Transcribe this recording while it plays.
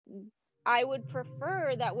I would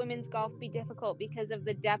prefer that women's golf be difficult because of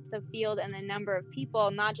the depth of field and the number of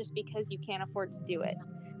people, not just because you can't afford to do it.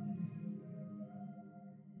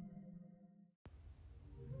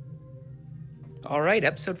 All right,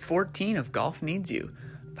 episode 14 of Golf Needs You,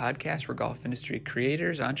 a podcast where golf industry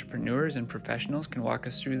creators, entrepreneurs, and professionals can walk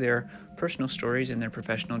us through their personal stories and their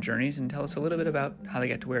professional journeys and tell us a little bit about how they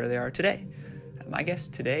got to where they are today. My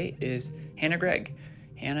guest today is Hannah Gregg.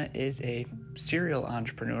 Hannah is a serial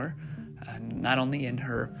entrepreneur, not only in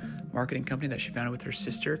her marketing company that she founded with her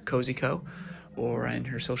sister, Cozy Co., or in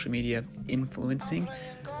her social media influencing,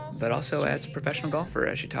 but also as a professional golfer,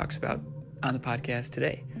 as she talks about on the podcast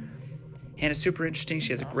today. Hannah's super interesting.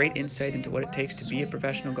 She has a great insight into what it takes to be a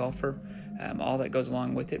professional golfer, all that goes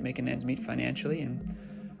along with it, making ends meet financially, and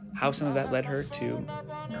how some of that led her to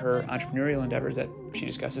her entrepreneurial endeavors that she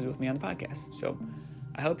discusses with me on the podcast. So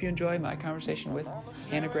I hope you enjoy my conversation with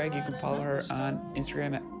Hannah Gregg. You can follow her on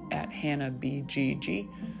Instagram at HannahBGG,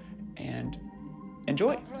 and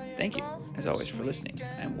enjoy. Thank you, as always, for listening.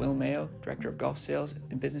 I'm Will Mayo, Director of Golf Sales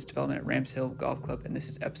and Business Development at Rams Hill Golf Club, and this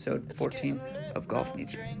is episode 14 of Golf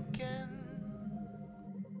Needs You.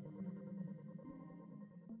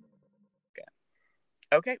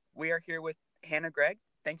 Okay, we are here with Hannah Gregg.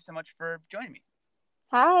 Thanks so much for joining me.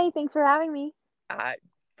 Hi, thanks for having me.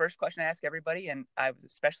 First question I ask everybody, and I was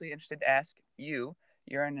especially interested to ask you,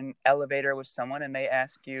 you're in an elevator with someone and they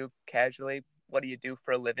ask you casually, what do you do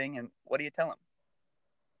for a living, and what do you tell them?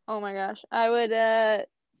 Oh my gosh, I would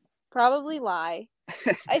probably lie.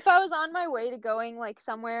 If I was on my way to going like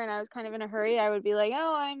somewhere and I was kind of in a hurry, I would be like,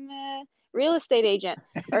 oh, I'm a real estate agent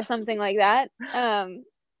or something like that.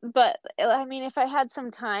 But I mean, if I had some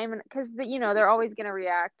time, because they're always going to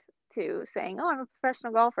react to saying, oh, I'm a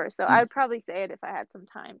professional golfer. So I'd probably say it if I had some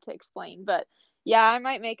time to explain. But yeah, I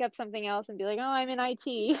might make up something else and be like, oh, I'm in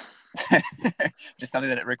IT. Just something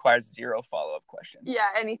that requires zero follow-up questions. Yeah,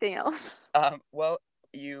 anything else. Well,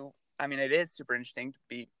 it is super interesting to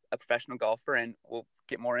be a professional golfer, and we'll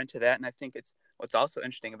get more into that. And I think what's also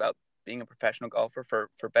interesting about being a professional golfer, for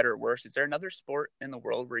better or worse, is there another sport in the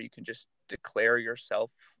world where you can just declare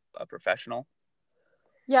yourself a professional?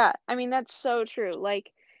 Yeah, I mean, that's so true. Like,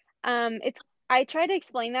 I try to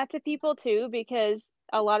explain that to people too, because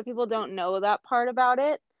a lot of people don't know that part about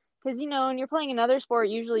it. Because, when you're playing another sport,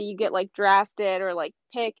 usually you get like drafted or like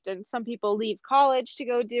picked, and some people leave college to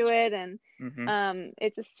go do it, and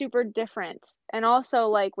it's a super different. And also,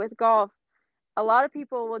 like with golf, a lot of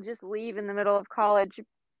people will just leave in the middle of college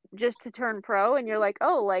just to turn pro, and you're like,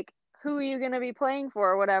 oh, like who are you going to be playing for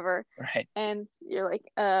or whatever? Right. And you're like,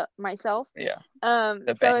 myself. Yeah.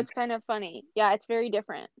 So it's kind of funny. Yeah, it's very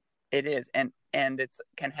different. It is. And it's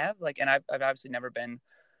can have like, and I've obviously never been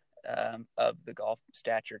of the golf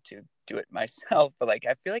stature to do it myself, but like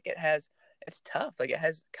I feel like it's tough. Like it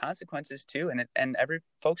has consequences too, and every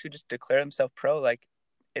folks who just declare themselves pro, like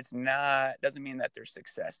doesn't mean that there's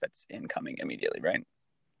success that's incoming immediately, right?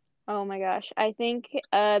 Oh my gosh. I think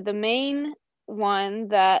the main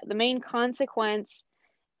consequence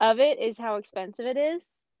of it is how expensive it is.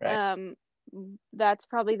 Right. That's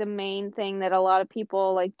probably the main thing that a lot of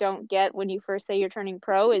people like don't get when you first say you're turning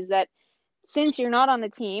pro, is that since you're not on the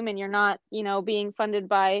team and you're not, being funded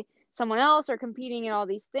by someone else or competing in all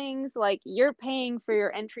these things, like you're paying for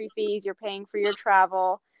your entry fees, you're paying for your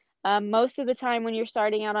travel. Most of the time when you're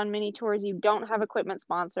starting out on mini tours, you don't have equipment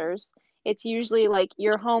sponsors. It's usually like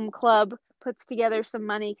your home club puts together some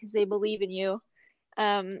money because they believe in you,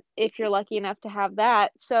 if you're lucky enough to have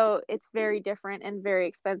that. So it's very different and very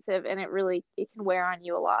expensive, and it can wear on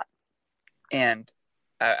you a lot. And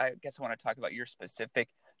I guess I want to talk about your specific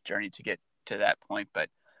journey to get to that point. But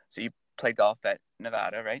so you played golf at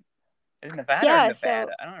Nevada, right? Is it Nevada or Nevada? So,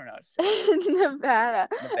 I don't know. Nevada.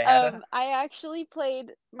 Nevada. I actually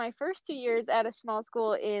played my first 2 years at a small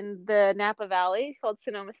school in the Napa Valley called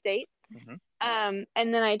Sonoma State. Mm-hmm.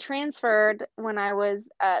 And then I transferred when I was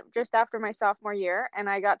just after my sophomore year, and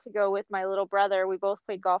I got to go with my little brother. We both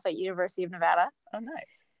played golf at University of Nevada. Oh,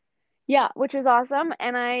 nice. Yeah, which was awesome.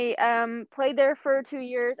 And I played there for 2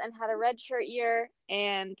 years and had a redshirt year,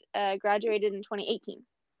 and graduated in 2018.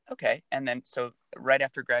 Okay. And then, so right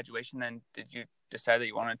after graduation, then did you decide that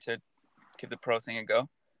you wanted to give the pro thing a go?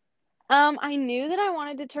 I knew that I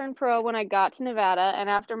wanted to turn pro when I got to Nevada, and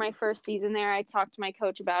after my first season there, I talked to my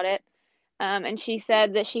coach about it. And she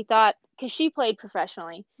said that she thought, because she played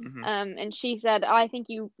professionally, and she said, oh, I think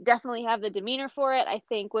you definitely have the demeanor for it. I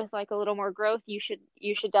think with like a little more growth, you should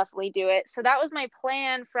definitely do it. So that was my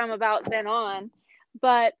plan from about then on.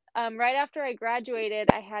 But right after I graduated,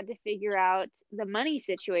 I had to figure out the money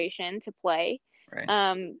situation to play,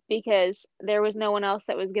 right. Because there was no one else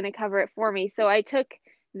that was going to cover it for me. So I took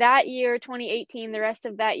that year, 2018, the rest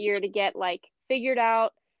of that year to get like figured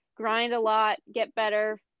out, grind a lot, get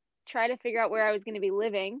better, try to figure out where I was going to be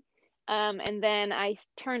living. And then I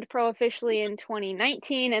turned pro officially in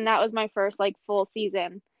 2019, and that was my first like full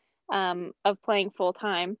season of playing full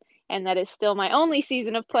time. And that is still my only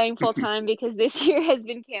season of playing full time because this year has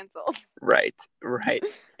been canceled. Right, right.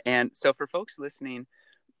 And so for folks listening,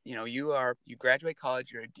 you graduate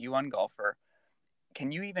college, you're a D1 golfer.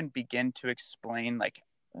 Can you even begin to explain like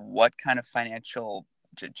what kind of financial,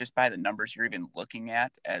 just by the numbers you're even looking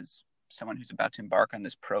at as someone who's about to embark on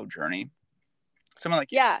this pro journey? Someone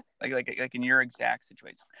like you, Yeah. like in your exact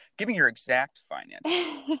situation, giving your exact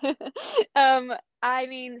finances. I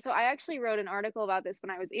mean, so I actually wrote an article about this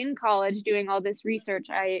when I was in college doing all this research.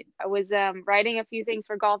 I was writing a few things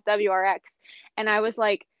for Golf WRX, and I was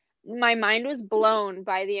like, my mind was blown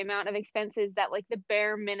by the amount of expenses that like the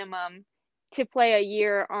bare minimum to play a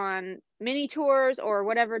year on mini tours or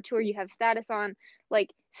whatever tour you have status on,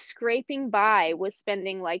 like scraping by was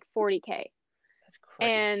spending like 40K. That's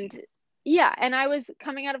And crazy. yeah, and I was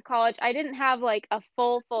coming out of college. I didn't have like a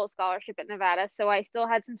full scholarship at Nevada, so I still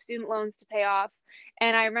had some student loans to pay off.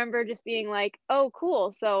 And I remember just being like, "Oh,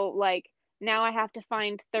 cool. So like now I have to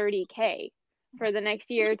find 30K for the next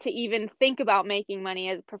year to even think about making money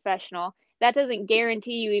as a professional. That doesn't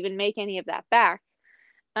guarantee you even make any of that back."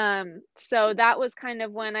 So that was kind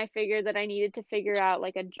of when I figured that I needed to figure out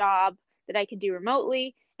like a job that I could do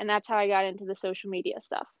remotely, and that's how I got into the social media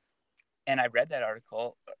stuff. And I read that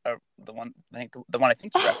article, the one I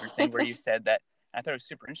think you're referencing, where you said that. I thought it was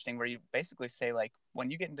super interesting, where you basically say like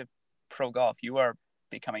when you get into pro golf, you are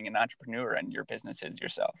becoming an entrepreneur, and your business is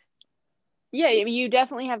yourself. Yeah, you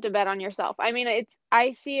definitely have to bet on yourself. I mean,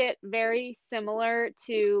 I see it very similar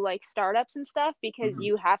to like startups and stuff because Mm-hmm.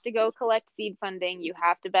 you have to go collect seed funding, you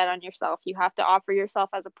have to bet on yourself, you have to offer yourself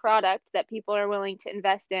as a product that people are willing to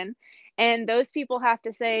invest in. And those people have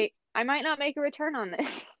to say, I might not make a return on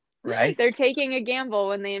this. Right. They're taking a gamble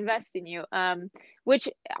when they invest in you, which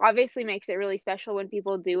obviously makes it really special when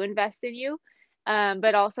people do invest in you.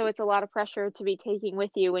 But also it's a lot of pressure to be taking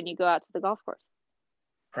with you when you go out to the golf course.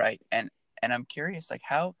 Right. And I'm curious, like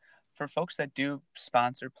how for folks that do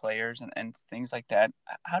sponsor players and things like that,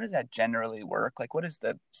 how does that generally work? Like what is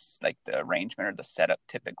the arrangement or the setup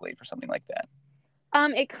typically for something like that?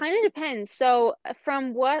 It kind of depends. So,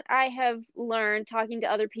 from what I have learned talking to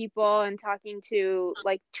other people and talking to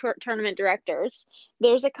like tournament directors,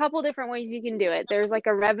 there's a couple different ways you can do it. There's like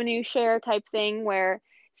a revenue share type thing where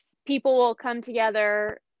people will come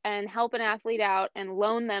together and help an athlete out and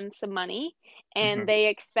loan them some money, and Mm-hmm. they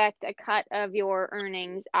expect a cut of your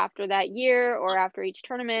earnings after that year or after each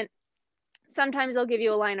tournament. Sometimes they'll give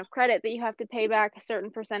you a line of credit that you have to pay back a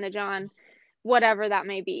certain percentage on, whatever that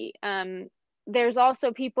may be. There's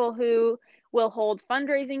also people who will hold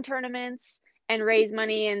fundraising tournaments and raise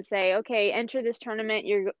money and say, okay, enter this tournament.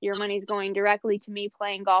 Your money's going directly to me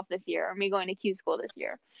playing golf this year or me going to Q school this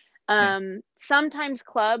year. Sometimes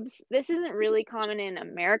clubs, this isn't really common in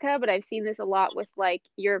America, but I've seen this a lot with like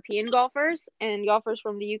European golfers and golfers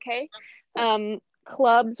from the UK.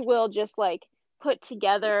 Clubs will just like put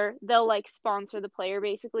together, they'll like sponsor the player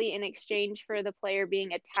basically in exchange for the player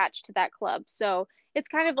being attached to that club. So it's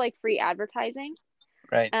kind of like free advertising.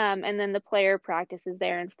 Right. And then the player practices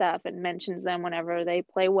there and stuff and mentions them whenever they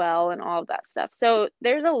play well and all of that stuff. So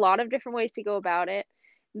there's a lot of different ways to go about it.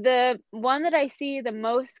 The one that I see the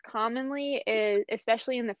most commonly is,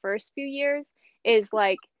 especially in the first few years, is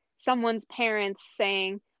like someone's parents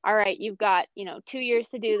saying, all right, you've got, 2 years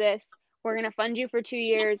to do this. We're going to fund you for 2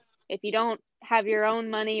 years. If you don't have your own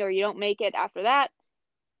money or you don't make it after that,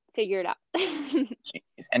 figure it out.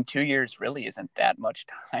 Jeez. And 2 years really isn't that much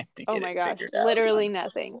time to Oh get my it gosh, figured out. literally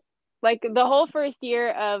nothing. Like the whole first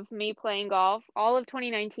year of me playing golf, all of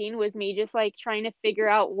 2019 was me just like trying to figure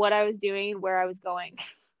out what I was doing and where I was going.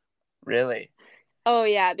 Really? Oh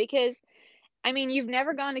yeah, because I mean, you've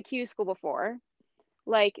never gone to Q school before.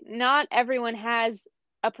 Like not everyone has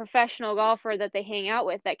a professional golfer that they hang out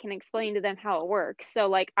with that can explain to them how it works. So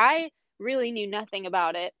like I really knew nothing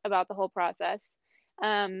about it, about the whole process.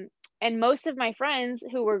 Um, and most of my friends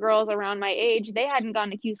who were girls around my age, they hadn't gone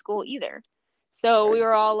to Q school either. So we Right.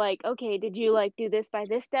 were all like, okay, did you like do this by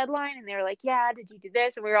this deadline? And they were like, yeah, did you do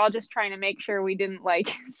this? And we were all just trying to make sure we didn't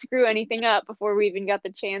like screw anything up before we even got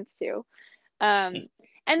the chance to. Um,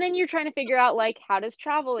 and then you're trying to figure out like how does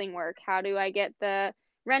traveling work? How do I get the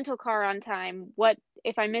rental car on time? What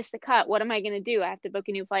if I miss the cut? What am I going to do? I have to book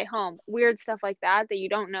a new flight home. Weird stuff like that that you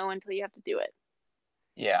don't know until you have to do it.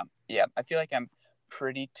 Yeah, yeah. I feel like I'm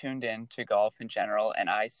pretty tuned in to golf in general, and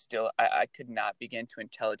I could not begin to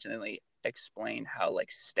intelligently explain how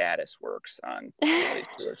like status works on some of these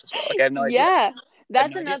tours as well. Like I have no idea. Yeah, I have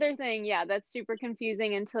that's no idea. another thing. Yeah, that's super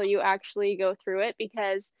confusing until you actually go through it,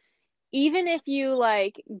 because even if you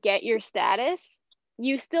like get your status,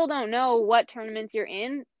 you still don't know what tournaments you're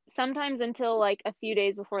in sometimes until like a few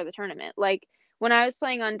days before the tournament. Like when I was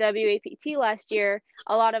playing on WAPT last year,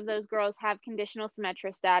 a lot of those girls have conditional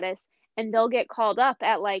Symetra status, and they'll get called up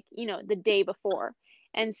at like, the day before.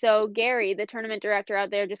 And so Gary, the tournament director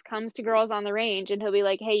out there, just comes to girls on the range and he'll be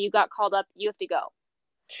like, "Hey, you got called up, you have to go."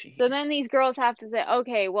 So then Jeez. these girls have to say,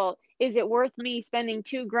 okay, well, is it worth me spending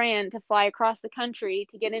 2 grand to fly across the country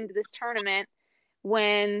to get into this tournament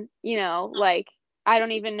when, like I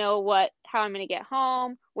don't even know how I'm going to get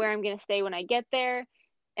home, where I'm going to stay when I get there.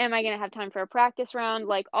 Am I going to have time for a practice round?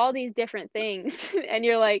 Like all these different things. And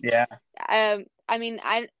you're like, Yeah. I mean,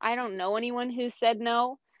 I don't know anyone who said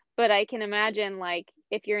no, but I can imagine like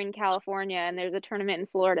if you're in California and there's a tournament in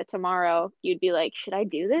Florida tomorrow, you'd be like, should I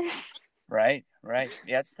do this? Right. Right.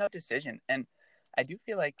 Yeah, it's a tough decision. And I do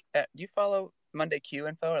feel like, do you follow Monday Q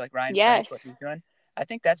info or like Ryan French, what Yes. he's doing? I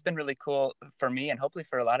think that's been really cool for me and hopefully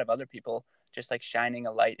for a lot of other people, just like shining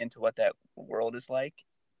a light into what that world is like.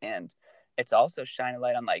 And it's also shining a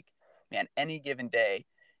light on like, man, any given day,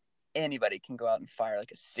 anybody can go out and fire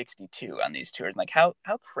like a 62 on these tours. Like how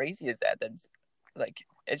crazy is that? That's like,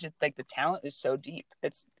 it's just like the talent is so deep.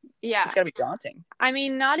 It's Yeah. gotta be daunting. I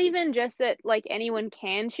mean, not even just that like anyone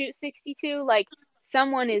can shoot 62, like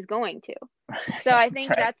someone is going to. So I think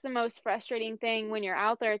Right. that's the most frustrating thing when you're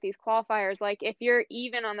out there at these qualifiers. Like if you're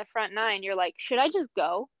even on the front nine, you're like, should I just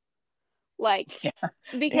go? Like, Yeah.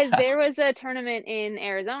 because Yeah. there was a tournament in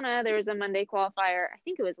Arizona, there was a Monday qualifier, I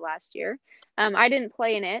think it was last year. I didn't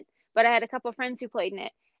play in it, but I had a couple of friends who played in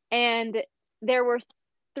it. And there were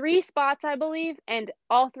 3 spots, I believe, and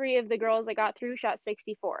all 3 of the girls that got through shot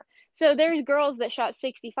 64. So there's girls that shot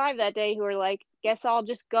 65 that day who were like, guess I'll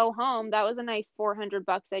just go home. That was a nice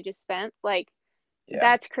 $400 I just spent. Like, Yeah.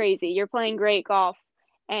 that's crazy. You're playing great golf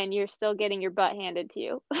and you're still getting your butt handed to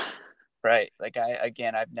you. Right. Like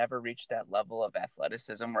I've never reached that level of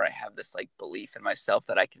athleticism where I have this like belief in myself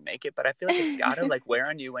that I can make it, but I feel like it's gotta like wear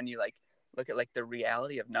on you when you like look at like the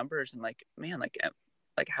reality of numbers and like, man, like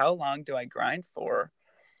how long do I grind for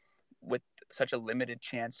with such a limited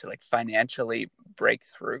chance to like financially break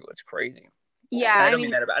through? It's crazy. Yeah, And I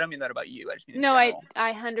mean, I don't mean that about you. I just mean in no, I general.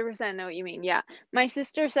 I 100% know what you mean. Yeah. My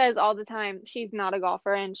sister says all the time she's not a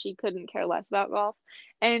golfer and she couldn't care less about golf.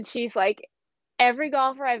 And she's like, every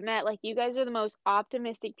golfer I've met, like you guys are the most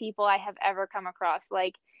optimistic people I have ever come across.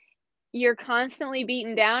 Like you're constantly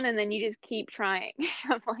beaten down and then you just keep trying.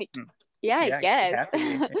 I'm like, Hmm. yeah, I Yeah, I guess you guess. have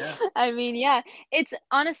to be. Yeah. I mean, yeah. It's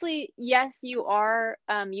honestly, yes, you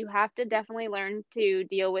have to definitely learn to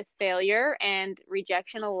deal with failure and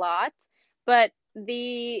rejection a lot, but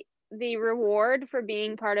the reward for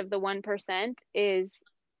being part of the 1% is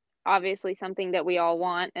obviously something that we all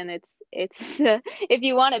want, and it's if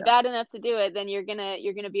you want it Yeah. bad enough to do it, then you're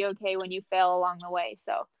gonna be okay when you fail along the way.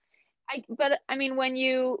 So but I mean,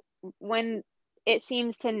 when it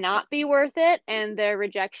seems to not be worth it and the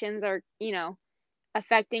rejections are,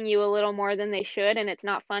 affecting you a little more than they should and it's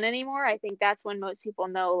not fun anymore, I think that's when most people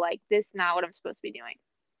know like this is not what I'm supposed to be doing.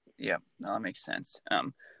 Yeah. No, that makes sense.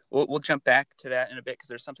 We'll jump back to that in a bit because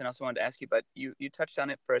there's something else I wanted to ask you, but you touched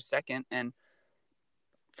on it for a second, and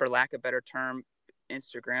for lack of a better term,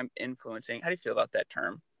 Instagram influencing. How do you feel about that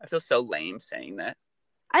term? I feel so lame saying that.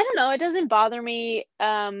 I don't know, it doesn't bother me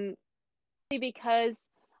because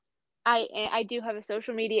I do have a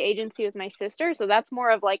social media agency with my sister, so that's more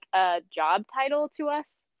of like a job title to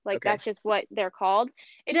us. Like Okay. that's just what they're called.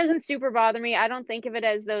 It doesn't super bother me. I don't think of it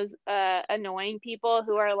as those annoying people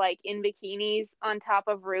who are like in bikinis on top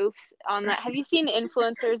of roofs on that. Have you seen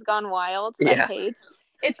Influencers Gone Wild, that Yes. page?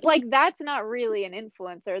 It's like that's not really an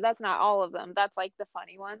influencer. That's not all of them. That's like the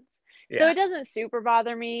funny ones. So Yeah. it doesn't super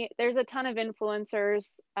bother me. There's a ton of influencers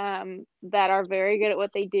that are very good at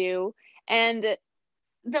what they do. And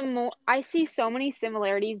the more I see so many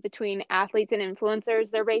similarities between athletes and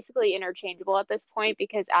influencers, they're basically interchangeable at this point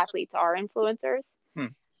because athletes are influencers. Hmm.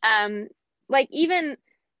 Um, like even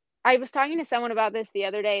I was talking to someone about this the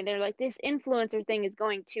other day, and they're like, this influencer thing is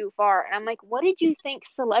going too far. And I'm like, what did you think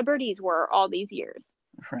celebrities were all these years?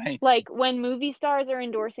 Right. Like when movie stars are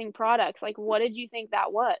endorsing products, like what did you think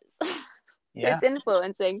that was? Yeah. It's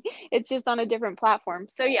influencing. It's just on a different platform.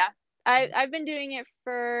 So yeah, I've been doing it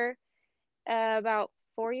for about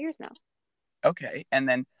 4 years now. Okay. And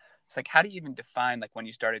then it's like, how do you even define like when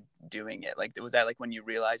you started doing it? Like, was that like when you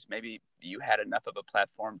realized maybe you had enough of a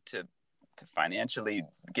platform to financially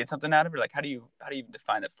get something out of it? Like, how do you even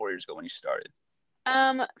define that 4 years ago when you started?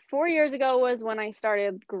 Um, 4 years ago was when I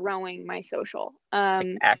started growing my social. Like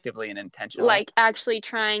actively and intentionally? Like actually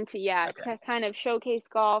trying to, yeah, Okay. kind of showcase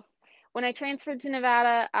golf. When I transferred to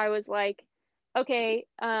Nevada, I was like, okay,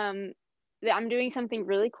 I'm doing something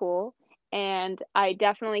really cool, and I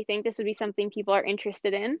definitely think this would be something people are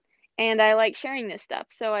interested in, and I like sharing this stuff.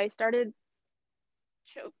 So I started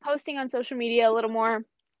posting on social media a little more,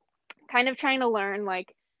 kind of trying to learn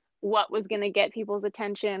like what was going to get people's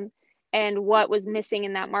attention and what was missing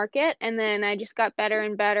in that market. And then I just got better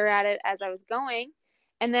and better at it as I was going.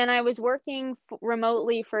 And then I was working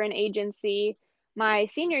remotely for an agency my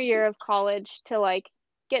senior year of college to like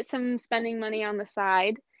get some spending money on the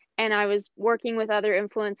side. And I was working with other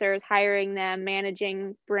influencers, hiring them,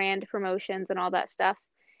 managing brand promotions and all that stuff.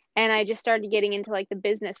 And I just started getting into like the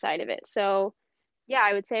business side of it. So yeah,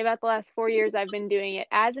 I would say about the last 4 years, I've been doing it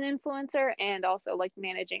as an influencer and also like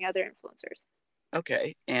managing other influencers.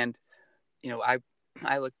 Okay. And,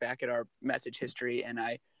 I look back at our message history and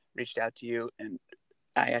I reached out to you and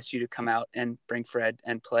I asked you to come out and bring Fred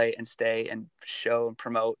and play and stay and show and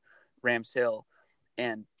promote Rams Hill.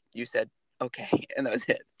 And you said, okay. And that was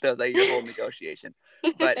it. That was like your whole negotiation.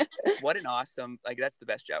 But what an awesome, like, that's the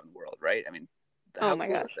best job in the world, right? I mean, Oh how my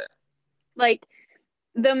cool is gosh. that? Like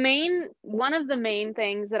one of the main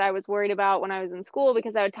things that I was worried about when I was in school,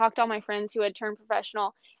 because I would talk to all my friends who had turned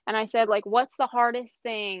professional, and I said, like, what's the hardest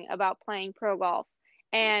thing about playing pro golf?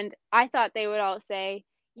 And I thought they would all say,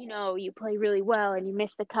 you play really well and you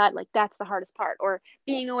miss the cut, like that's the hardest part. Or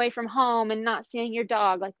being away from home and not seeing your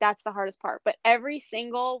dog, like that's the hardest part. But every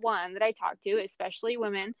single one that I talked to, especially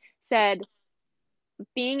women, said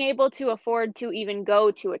being able to afford to even go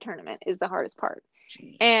to a tournament is the hardest part.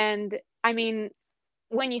 Jeez. And I mean,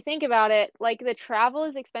 when you think about it, like the travel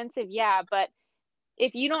is expensive, yeah, but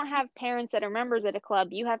if you don't have parents that are members at a club,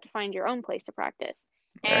 you have to find your own place to practice.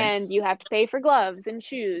 Right. And you have to pay for gloves and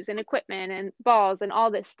shoes and equipment and balls and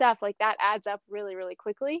all this stuff. Like that adds up really, really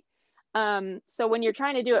quickly. So when you're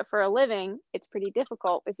trying to do it for a living, it's pretty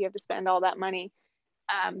difficult if you have to spend all that money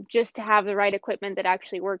just to have the right equipment that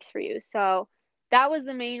actually works for you. So that was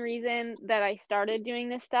the main reason that I started doing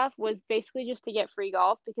this stuff was basically just to get free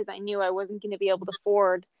golf because I knew I wasn't going to be able to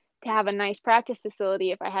afford to have a nice practice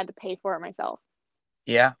facility if I had to pay for it myself.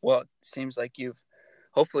 Yeah. Well, it seems like you've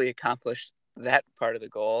hopefully accomplished that part of the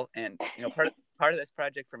goal. And, part of this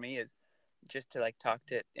project for me is just to like talk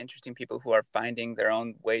to interesting people who are finding their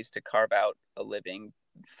own ways to carve out a living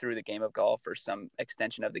through the game of golf or some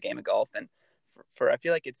extension of the game of golf. And I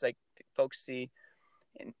feel like it's like folks see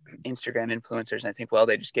Instagram influencers and I think, well,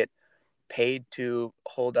 they just get paid to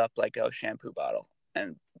hold up like a shampoo bottle.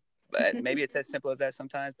 And maybe it's as simple as that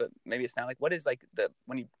sometimes, but maybe it's not. Like, what is like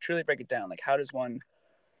when you truly break it down, like how does one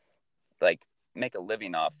like make a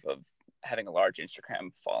living off of having a large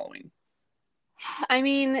Instagram following? I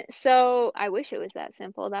mean, so I wish it was that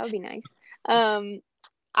simple. That would be nice. Um,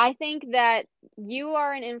 I think that you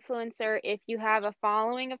are an influencer if you have a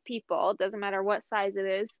following of people, it doesn't matter what size it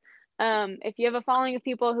is. If you have a following of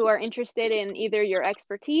people who are interested in either your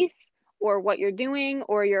expertise or what you're doing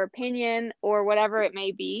or your opinion or whatever it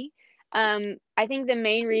may be, I think the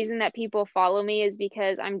main reason that people follow me is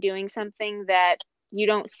because I'm doing something that you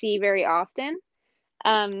don't see very often.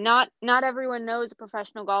 Not everyone knows a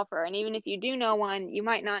professional golfer, and even if you do know one, you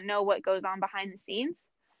might not know what goes on behind the scenes.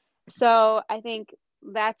 So I think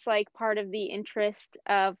that's like part of the interest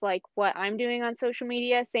of like what I'm doing on social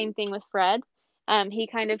media. Same thing with Fred. He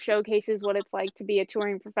kind of showcases what it's like to be a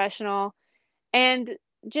touring professional and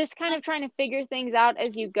just kind of trying to figure things out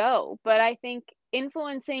as you go. But I think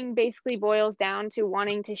influencing basically boils down to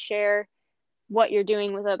wanting to share what you're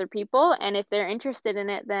doing with other people. And if they're interested in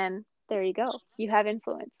it, then there you go. You have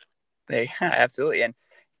influence. They absolutely. And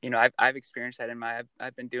I've experienced that in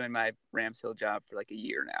I've been doing my Rams Hill job for like a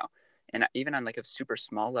year now. And even on like a super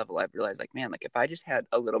small level, I've realized like, man, like if I just had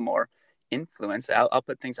a little more influence, I'll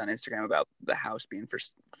put things on Instagram about the house being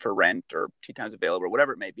for rent or 2 times available or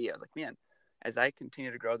whatever it may be. I was like, man, as I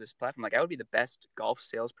continue to grow this platform, like I would be the best golf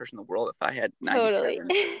salesperson in the world if I had Totally.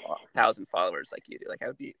 97,000 followers like you do. Like I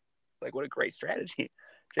would be like, what a great strategy.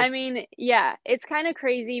 I Just mean, yeah, it's kind of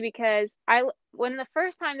crazy because when the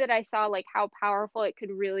first time that I saw like how powerful it could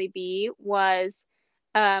really be was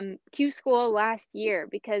Q school last year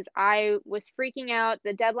because I was freaking out.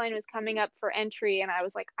 The deadline was coming up for entry and I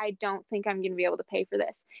was like, I don't think I'm going to be able to pay for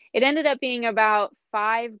this. It ended up being about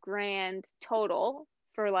 5 grand total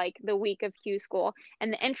for like the week of Q school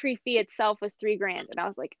and the entry fee itself was 3 grand and I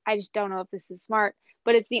was like, I just don't know if this is smart,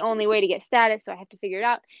 but it's the only way to get status, so I have to figure it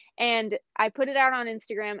out. And I put it out on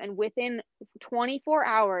Instagram, and within 24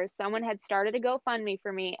 hours, someone had started a GoFundMe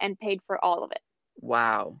for me and paid for all of it.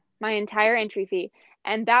 wow. my entire entry fee.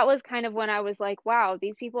 And that was kind of when I was like, wow,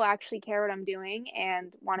 these people actually care what I'm doing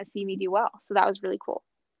and want to see me do well. So that was really cool.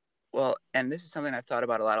 Well, and this is something I've thought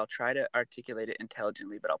about a lot. I'll try to articulate it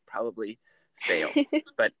intelligently, but I'll probably fail.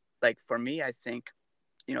 But like for me, I think,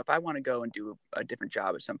 if I want to go and do a different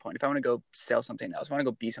job at some point, if I want to go sell something else, I want to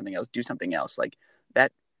go be something else, do something else, like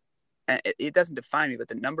that, and it doesn't define me, but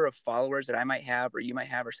the number of followers that I might have, or you might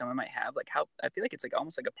have, or someone might have, like how I feel like it's like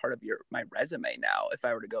almost like a part of my resume now. If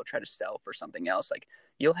I were to go try to sell for something else, like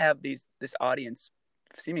you'll have this audience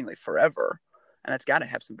seemingly forever, and that's got to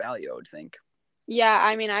have some value, I would think. Yeah,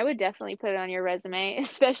 I mean, I would definitely put it on your resume,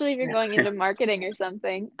 especially if you're going into marketing or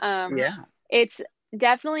something. Yeah. It's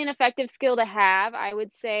definitely an effective skill to have. I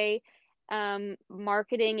would say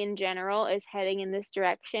marketing in general is heading in this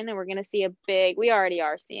direction, and we're going to see we already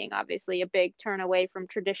are seeing, obviously, a big turn away from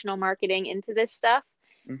traditional marketing into this stuff.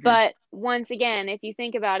 Mm-hmm. But once again, if you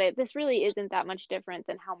think about it, this really isn't that much different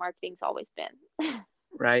than how marketing's always been.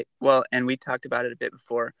 Right. Well, and we talked about it a bit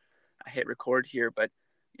before I hit record here, but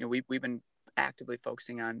we've been actively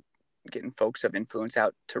focusing on getting folks of influence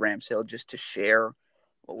out to Rams Hill just to share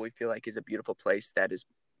what we feel like is a beautiful place that is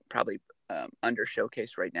probably under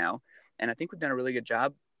showcased right now. And I think we've done a really good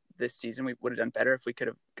job this season. We would have done better if we could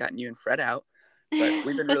have gotten you and Fred out, but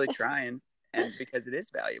we've been really trying, and because it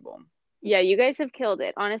is valuable. Yeah, you guys have killed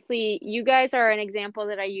it. Honestly, you guys are an example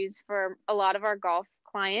that I use for a lot of our golf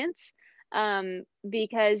clients,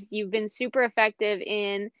 because you've been super effective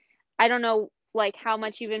in, I don't know, like how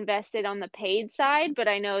much you've invested on the paid side, but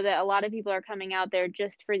I know that a lot of people are coming out there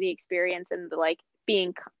just for the experience and the like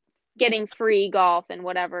getting free golf and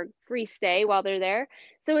whatever, free stay while they're there.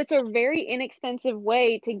 So it's a very inexpensive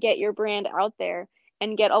way to get your brand out there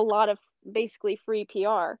and get a lot of basically free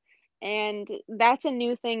PR. And that's a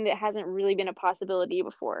new thing that hasn't really been a possibility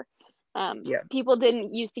before. Yeah. People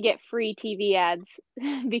didn't used to get free TV ads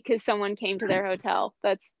because someone came to their hotel.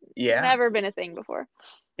 That's Yeah. never been a thing before.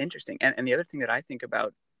 Interesting. And the other thing that I think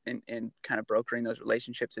about in kind of brokering those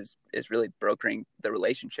relationships is really brokering the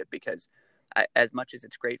relationship, because as much as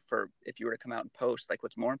it's great for if you were to come out and post, like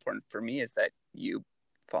what's more important for me is that you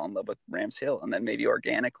fall in love with Rams Hill, and then maybe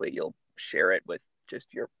organically you'll share it with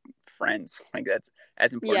just your friends. Like that's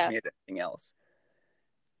as important to Yeah, me as anything else.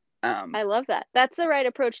 I love that. That's the right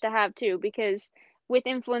approach to have too, because with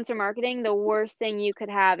influencer marketing, the worst thing you could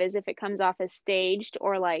have is if it comes off as staged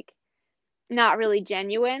or like not really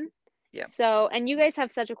genuine. Yeah. So, and you guys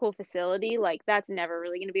have such a cool facility, like that's never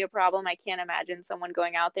really going to be a problem. I can't imagine someone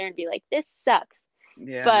going out there and be like, "This sucks."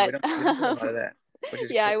 Yeah. No, we But don't get a lot of that, which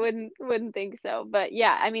is yeah, great. I wouldn't think so. But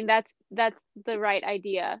yeah, I mean that's the right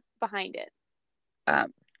idea behind it.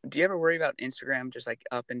 Um, do you ever worry about Instagram just like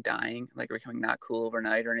up and dying, like becoming not cool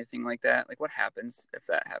overnight or anything like that? Like what happens if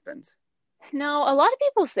that happens? No, a lot of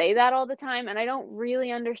people say that all the time, and I don't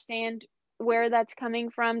really understand where that's coming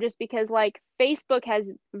from just because like Facebook has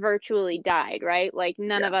virtually died, right? Like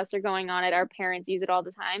none Yeah. of us are going on it. Our parents use it all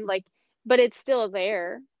the time. Like, but it's still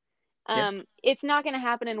there. Yeah. It's not going to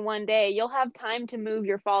happen in one day. You'll have time to move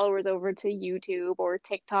your followers over to YouTube or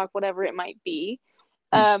TikTok, whatever it might be.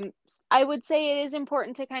 Hmm. I would say it is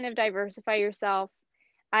important to kind of diversify yourself.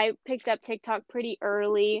 I picked up TikTok pretty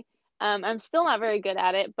early. I'm still not very good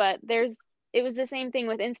at it, but it was the same thing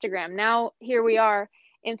with Instagram. Now here we are.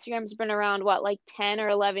 Instagram's been around what, like 10 or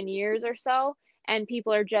 11 years or so, and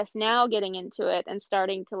people are just now getting into it and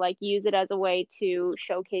starting to like use it as a way to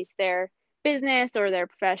showcase their business or their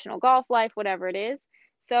professional golf life, whatever it is.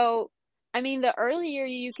 So, I mean, the earlier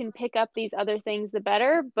you can pick up these other things, the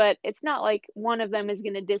better, but it's not like one of them is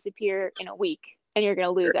going to disappear in a week and you're going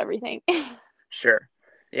to lose Sure. everything. Sure.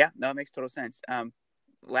 Yeah. No, it makes total sense.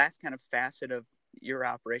 Last kind of facet of your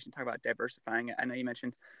operation, talk about diversifying. I know you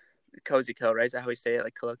mentioned Cozy Co, right? Is that how we say it,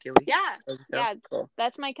 like colloquially? Yeah, Cozy Co. yeah, Cool.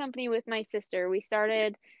 that's my company with my sister. We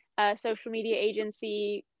started a social media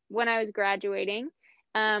agency when I was graduating.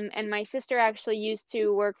 And my sister actually used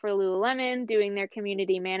to work for Lululemon doing their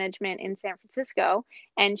community management in San Francisco.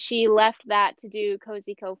 And she left that to do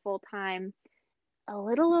Cozy Co full time a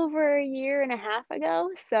little over a year and a half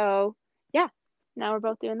ago. So, yeah, now we're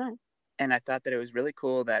both doing that. And I thought that it was really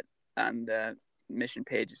cool that on the mission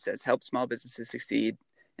page it says help small businesses succeed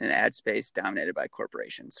in an ad space dominated by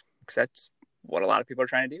corporations, because that's what a lot of people are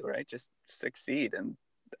trying to do, right? Just succeed in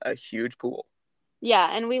a huge pool.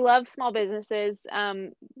 Yeah, and we love small businesses.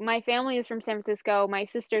 My family is from San Francisco. My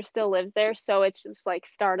sister still lives there, so it's just like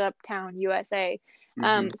startup town USA.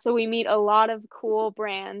 Mm-hmm. So we meet a lot of cool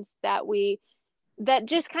brands that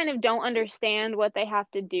just kind of don't understand what they have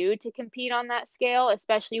to do to compete on that scale,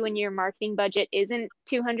 especially when your marketing budget isn't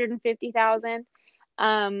 250,000.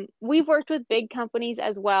 We've worked with big companies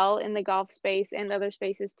as well in the golf space and other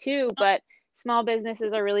spaces too, but small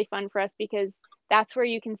businesses are really fun for us because that's where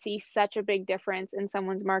you can see such a big difference in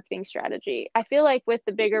someone's marketing strategy. I feel like with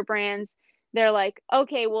the bigger brands, they're like,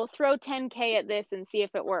 okay, we'll throw 10K at this and see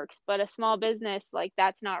if it works. But a small business, like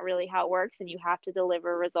that's not really how it works, and you have to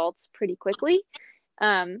deliver results pretty quickly.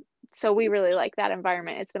 Um, so we really like that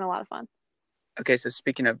environment. It's been a lot of fun. Okay, so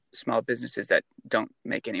speaking of small businesses that don't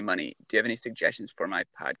make any money, do you have any suggestions for my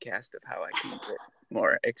podcast of how I can get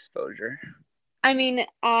more exposure? I mean,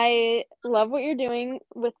 I love what you're doing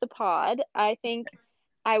with the pod. I think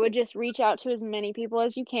I would just reach out to as many people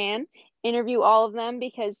as you can, interview all of them,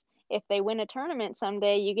 because if they win a tournament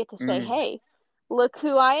someday, you get to say, Mm, hey, look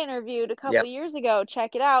who I interviewed a couple yep. years ago.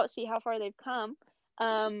 Check it out, see how far they've come.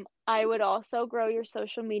 I would also grow your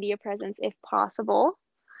social media presence if possible.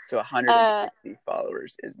 So Uh, 160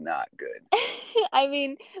 followers is not good. I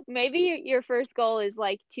mean, maybe your first goal is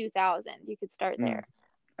like 2,000. You could start Mm, there.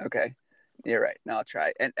 okay. You're right. No, I'll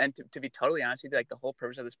try. And to be totally honest with you, like the whole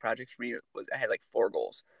purpose of this project for me was I had like 4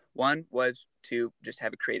 goals. One was to just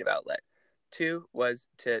have a creative outlet. 2 was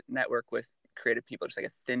to network with creative people, just like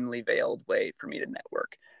a thinly veiled way for me to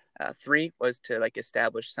network. 3 was to like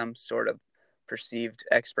establish some sort of perceived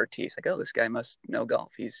expertise. Like, oh, this guy must know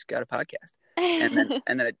golf. He's got a podcast.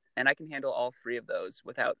 And I can handle all 3 of those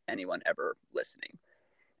without anyone ever listening.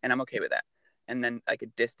 And I'm okay with that. And then like a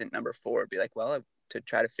distant number 4 would be like, well, to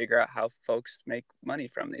try to figure out how folks make money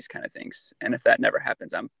from these kind of things. And if that never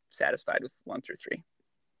happens, I'm satisfied with 1 through 3.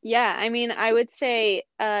 Yeah, I mean, I would say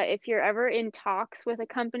if you're ever in talks with a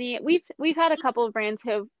company, we've had a couple of brands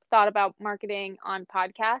who have thought about marketing on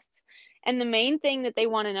podcasts, and the main thing that they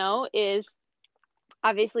want to know is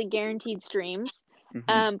obviously guaranteed streams,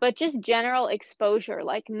 Mm-hmm. but just general exposure.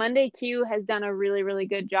 Like Monday Q has done a really, really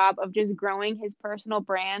good job of just growing his personal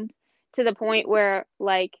brand to the point where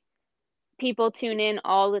like people tune in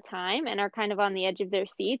all the time and are kind of on the edge of their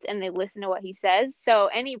seats and they listen to what he says. So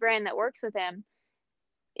any brand that works with him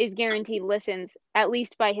is guaranteed listens at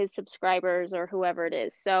least by his subscribers or whoever it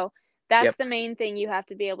is. So that's Yep. the main thing you have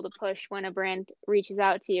to be able to push when a brand reaches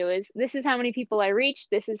out to you is this is how many people I reach,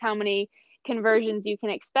 this is how many conversions you can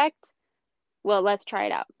expect. Well, let's try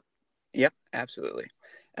it out. Yep. Absolutely.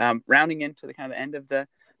 Rounding into the kind of the end of the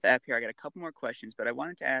app here, I got a couple more questions, but I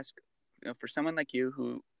wanted to ask, for someone like you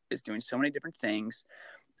who is doing so many different things,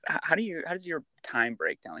 how does your time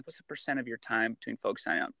break down? Like, what's the percent of your time between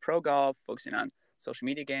focusing on pro golf, focusing on social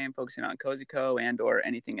media game, focusing on Cozy Co, and or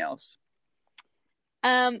anything else?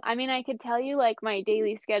 I mean, I could tell you like my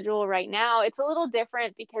daily schedule right now. It's a little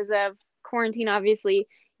different because of quarantine, obviously.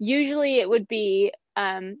 Usually it would be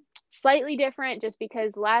slightly different just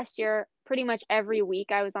because last year, pretty much every week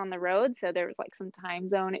I was on the road. So there was like some time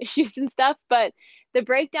zone issues and stuff. But the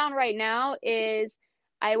breakdown right now is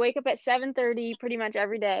I wake up at 7:30 pretty much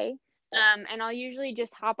every day. And I'll usually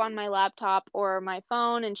just hop on my laptop or my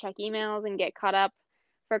phone and check emails and get caught up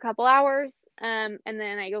for a couple hours. And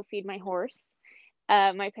then I go feed my horse.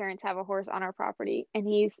 My parents have a horse on our property, and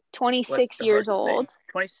he's What's 26 the years horse's name? old.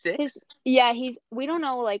 His 26? Yeah, we don't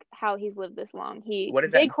know like how he's lived this long. What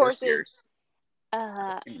is that in Big horse horses. years?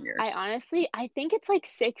 Uh, In I years. honestly, I think it's like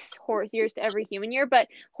 6 horse years to every human year, but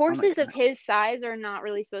Oh my horses of gosh. his size are not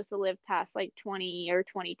really supposed to live past like 20 or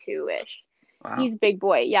 22 ish. Wow. He's big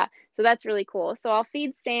boy, yeah. So that's really cool. So I'll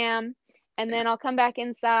feed Sam, and Yeah. then I'll come back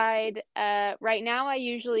inside. Right now I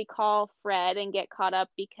usually call Fred and get caught up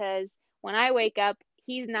because when I wake up,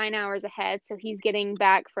 he's 9 hours ahead, so he's getting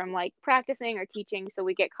back from like practicing or teaching, so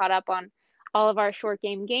we get caught up on all of our short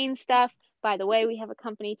game gain stuff. By the way, we have a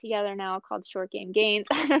company together now called Short Game Gains.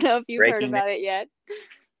 I don't know if you've heard Breaking news. about it yet.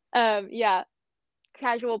 Yeah,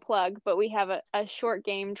 casual plug, but we have a short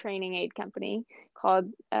game training aid company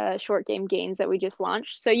called Short Game Gains that we just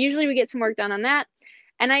launched. So usually we get some work done on that.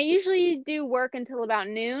 And I usually do work until about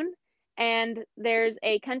noon. And there's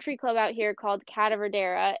a country club out here called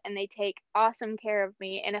Cataverdera, and they take awesome care of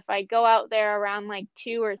me. And if I go out there around like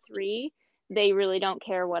 2 or 3, they really don't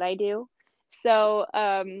care what I do. So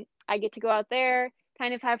I get to go out there,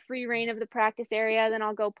 kind of have free reign of the practice area, then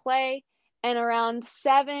I'll go play, and around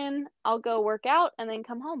 7 I'll go work out and then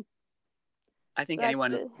come home. I think So that's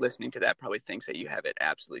anyone the listening to that probably thinks that you have it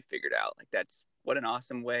absolutely figured out. Like, that's what an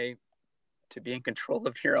awesome way to be in control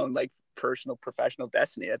of your own like personal professional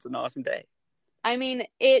destiny. That's an awesome day. I mean,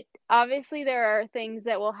 it obviously there are things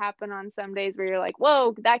that will happen on some days where you're like,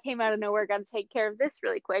 whoa, that came out of nowhere, got to take care of this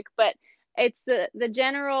really quick. But it's the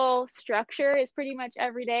general structure is pretty much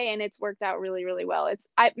every day, and it's worked out really, really well.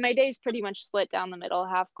 My day's pretty much split down the middle,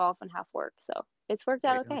 half golf and half work. So it's worked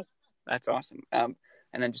There you out go. okay. That's awesome. And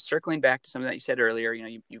then just circling back to something that you said earlier,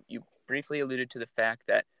 you briefly alluded to the fact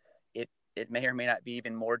that it may or may not be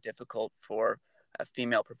even more difficult for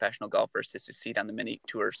female professional golfers to succeed on the mini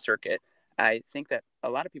tour circuit. I think that a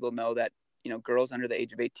lot of people know that, girls under the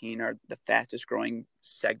age of 18 are the fastest growing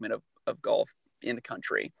segment of golf in the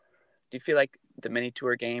country. Do you feel like the mini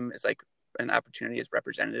tour game is like an opportunity is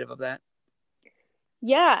representative of that?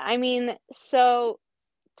 Yeah, I mean, so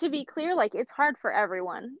to be clear, like it's hard for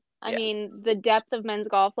everyone. I Yeah. mean, the depth of men's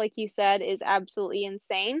golf, like you said, is absolutely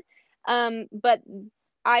insane. But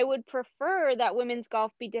I would prefer that women's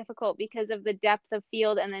golf be difficult because of the depth of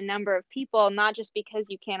field and the number of people, not just because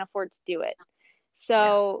you can't afford to do it. Yeah.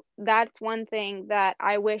 So that's one thing that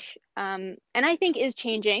I wish, and I think is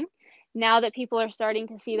changing now that people are starting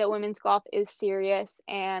to see that women's golf is serious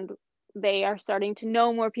and they are starting to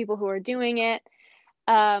know more people who are doing it.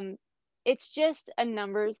 Um, it's just a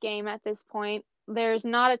numbers game at this point. There's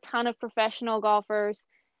not a ton of professional golfers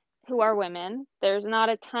who are women. There's not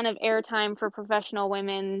a ton of airtime for professional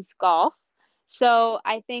women's golf. So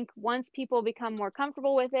I think once people become more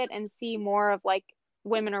comfortable with it and see more of like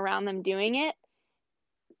women around them doing it,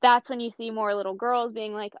 that's when you see more little girls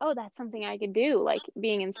being like, oh, that's something I could do, like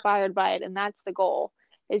being inspired by it. And that's the goal,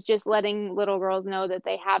 is just letting little girls know that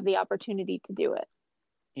they have the opportunity to do it.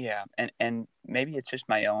 Yeah. And maybe it's just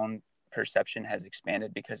my own perception has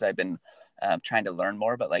expanded because I've been trying to learn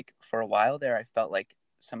more. But like for a while there, I felt like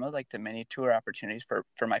some of like the mini tour opportunities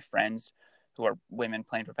for my friends who are women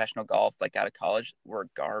playing professional golf, like out of college, were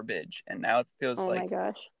garbage. And now it feels Oh my like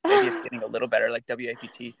gosh. maybe it's getting a little better. Like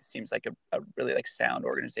WAPT seems like a really like sound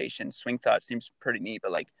organization. Swing Thought seems pretty neat,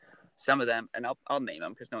 but like some of them, and I'll name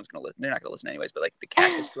them because no one's gonna listen. They're not gonna listen anyways. But like the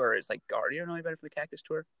Cactus Tour is like garbage. You don't know any better for the Cactus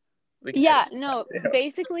Tour? We can Yeah, edit no, that too.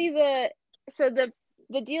 basically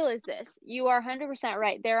the deal is this. You are 100%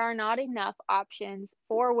 right. There are not enough options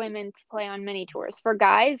for women to play on mini tours. For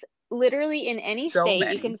guys, literally in any So state, you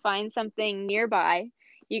many. can find something nearby.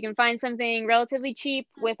 You can find something relatively cheap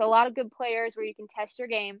with a lot of good players where you can test your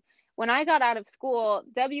game. When I got out of school,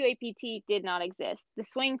 WAPT did not exist. The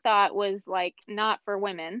Swing Thought was like not for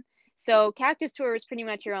women. So Cactus Tour was pretty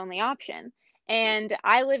much your only option. And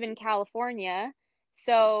I live in California,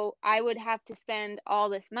 so I would have to spend all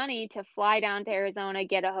this money to fly down to Arizona,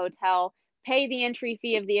 get a hotel, pay the entry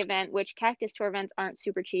fee of the event, which Cactus Tour events aren't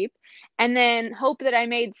super cheap, and then hope that I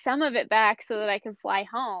made some of it back so that I could fly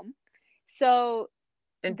home. So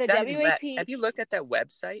And the not even that. WAP, Have you looked at that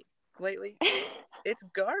website lately? It's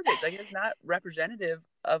garbage. Like it's not representative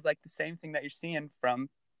of like the same thing that you're seeing from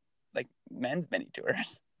like men's mini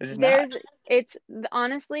tours. This is not. there's it's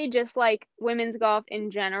honestly just like women's golf in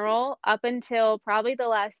general, up until probably the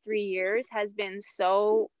last 3 years, has been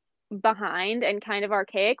so behind and kind of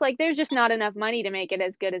archaic. Like there's just not enough money to make it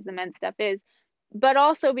as good as the men's stuff is. But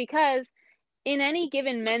also because in any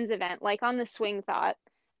given men's event, like on the Swing Thought,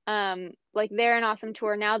 like they're an awesome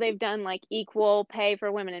tour. Now they've done like equal pay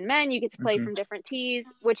for women and men. You get to play Mm-hmm. from different tees,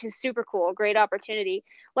 which is super cool. Great opportunity.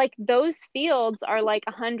 Like those fields are like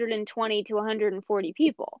 120 to 140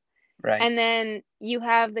 people. Right. And then you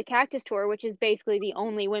have the Cactus Tour, which is basically the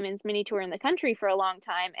only women's mini tour in the country for a long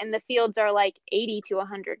time. And the fields are like 80 to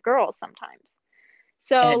 100 girls sometimes. And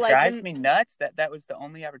So, it like, drives me nuts that that was the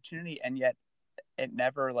only opportunity, and yet it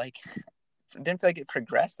never like didn't feel like it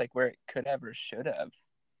progressed like where it could have or should have.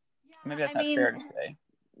 Maybe I that's not mean, fair to say.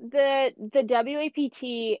 the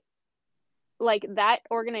WAPT, like that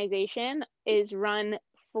organization is run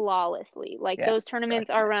flawlessly. Like Yeah, those tournaments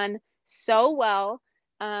tracking are that. run so well.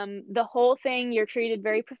 The whole thing, you're treated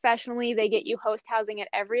very professionally. They get you host housing at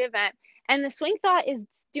every event. And the Swing Thought is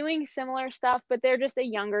doing similar stuff, but they're just a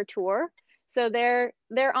younger tour. So they're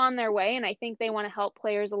on their way, and I think they want to help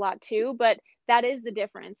players a lot too. But that is the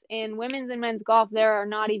difference. In women's and men's golf, there are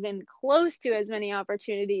not even close to as many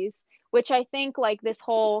opportunities, which I think like this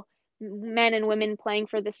whole men and women playing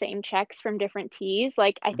for the same checks from different tees.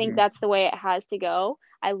 Like I think Mm-hmm. that's the way it has to go.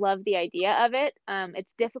 I love the idea of it.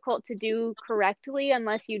 It's difficult to do correctly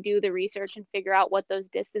unless you do the research and figure out what those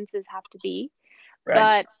distances have to be.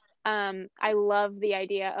 Right. But I love the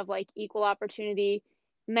idea of like equal opportunity.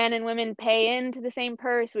 Men and women pay into the same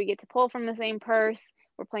purse. We get to pull from the same purse.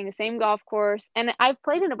 We're playing the same golf course. And I've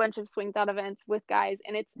played in a bunch of Swing Thought events with guys,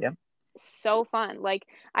 and it's Yep. so fun. Like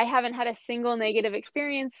I haven't had a single negative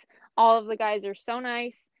experience. All of the guys are so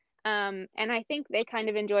nice. And I think they kind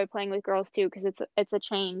of enjoy playing with girls too because it's a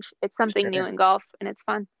change. It's something new Sure. in golf and it's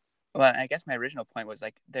fun. Well, I guess my original point was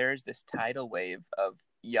like there's this tidal wave of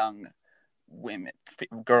young women,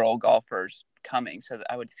 girl golfers coming. So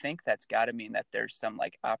I would think that's got to mean that there's some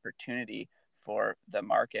like opportunity for the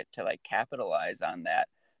market to like capitalize on that.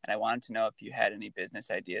 And I wanted to know if you had any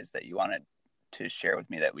business ideas that you wanted to share with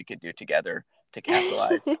me that we could do together to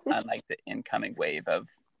capitalize on like the incoming wave of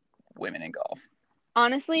women in golf?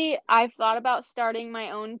 Honestly, I've thought about starting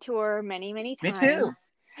my own tour many, many Me times. too.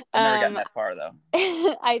 I've never gotten that far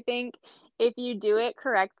though. I think if you do it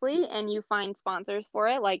correctly and you find sponsors for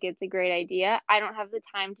it, like it's a great idea. I don't have the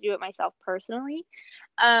time to do it myself personally.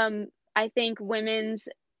 I think women's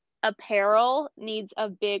apparel needs a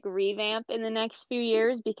big revamp in the next few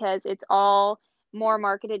years because it's all more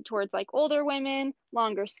marketed towards like older women,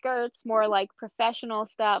 longer skirts, more like professional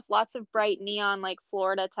stuff, lots of bright neon like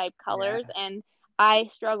Florida type colors. Yeah. And I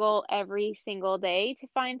struggle every single day to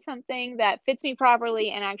find something that fits me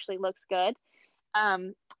properly and actually looks good.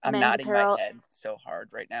 I'm Men's nodding apparel. my head so hard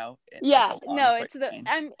right now. Yeah, Like no, it's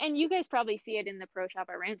and you guys probably see it in the pro shop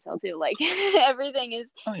at Ramsdale too. Like everything is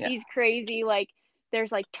these crazy, like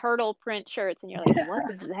there's like turtle print shirts and you're like,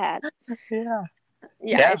 what is that?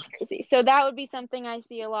 Yeah, it's crazy. So that would be something I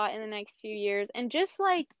see a lot in the next few years. And just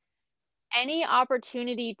like any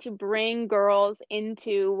opportunity to bring girls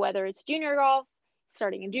into whether it's junior golf,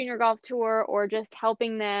 starting a junior golf tour, or just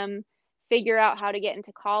helping them figure out how to get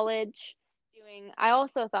into college. I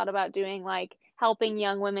also thought about doing like helping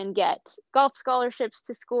young women get golf scholarships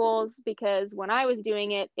to schools because when I was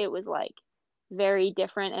doing it, it was like very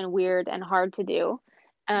different and weird and hard to do.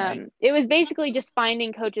 It was basically just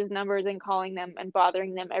finding coaches' numbers and calling them and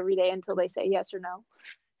bothering them every day until they say yes or no.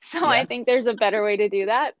 So I think there's a better way to do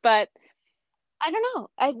that, but I don't know.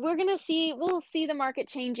 We'll see the market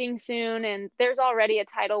changing soon, and there's already a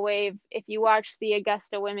tidal wave. If you watch the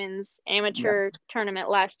Augusta Women's Amateur Tournament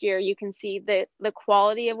last year, you can see that the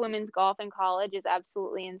quality of women's golf in college is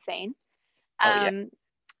absolutely insane. And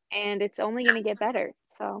it's only going to get better.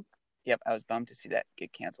 So. Yep, I was bummed to see that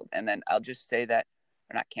get canceled. And then I'll just say that,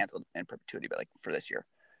 or not canceled in perpetuity, but like for this year.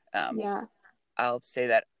 I'll say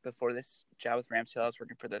that before this job with Ramsdale, I was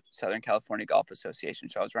working for the Southern California Golf Association.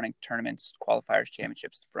 So I was running tournaments, qualifiers,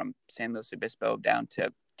 championships from San Luis Obispo down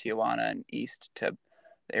to Tijuana and east to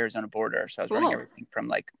the Arizona border. So I was running everything from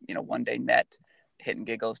like, one day net, hit and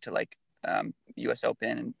giggles to like US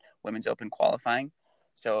Open and Women's Open qualifying.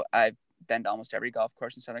 So I've been to almost every golf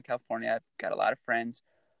course in Southern California. I've got a lot of friends.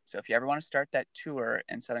 So if you ever want to start that tour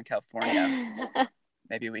in Southern California,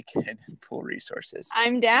 maybe we could pool resources.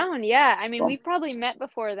 I'm down. Yeah. I mean, we've probably met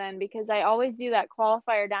before then because I always do that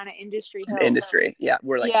qualifier down at Industry Hill. Industry. Yeah.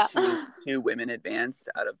 We're like two women advanced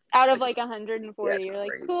out of like 140. You're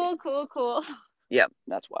like, cool. Yeah.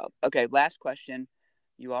 That's wild. Okay. Last question.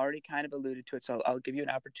 You already kind of alluded to it. So I'll give you an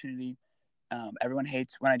opportunity. Everyone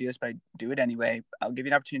hates when I do this, but I do it anyway. I'll give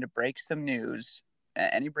you an opportunity to break some news.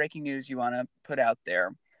 Any breaking news you want to put out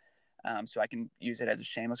there. So I can use it as a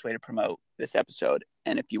shameless way to promote this episode.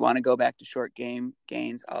 And if you want to go back to short game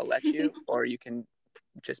gains, I'll let you, or you can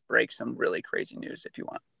just break some really crazy news if you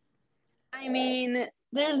want. I mean,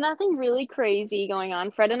 there's nothing really crazy going on.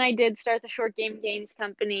 Fred and I did start the Short Game Gains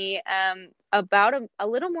company about a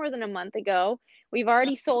little more than a month ago. We've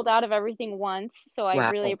already sold out of everything once, so I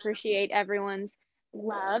really appreciate everyone's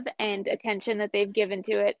love and attention that they've given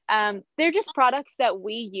to it. They're just products that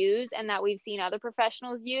we use and that we've seen other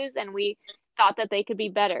professionals use, and we thought that they could be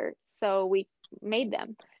better, so we made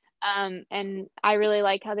them. And I really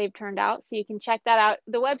like how they've turned out, so you can check that out.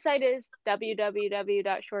 The website is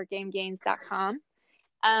www.shortgamegains.com.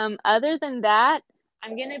 Other than that,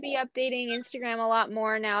 I'm going to be updating Instagram a lot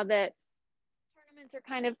more now that tournaments are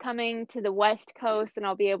kind of coming to the West Coast, and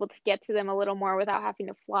I'll be able to get to them a little more without having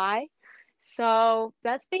to fly. So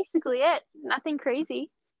that's basically it. Nothing crazy.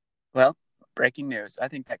 Well, breaking news. I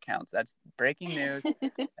think that counts. That's breaking news.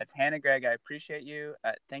 That's Hannah Gregg. I appreciate you.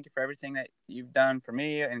 Thank you for everything that you've done for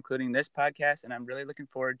me, including this podcast. And I'm really looking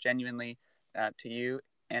forward genuinely to you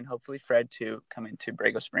and hopefully Fred to come into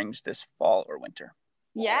Borrego Springs this fall or winter.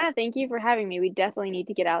 Yeah, thank you for having me. We definitely need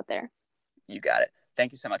to get out there. You got it.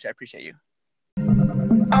 Thank you so much. I appreciate you.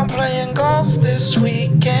 I'm playing golf this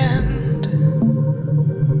weekend.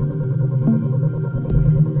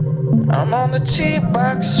 I'm on the tee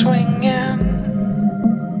box swinging.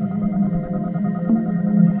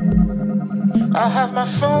 I have my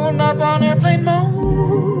phone up on airplane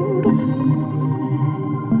mode.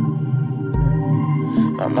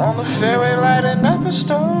 I'm on the fairway lighting up a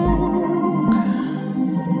stove.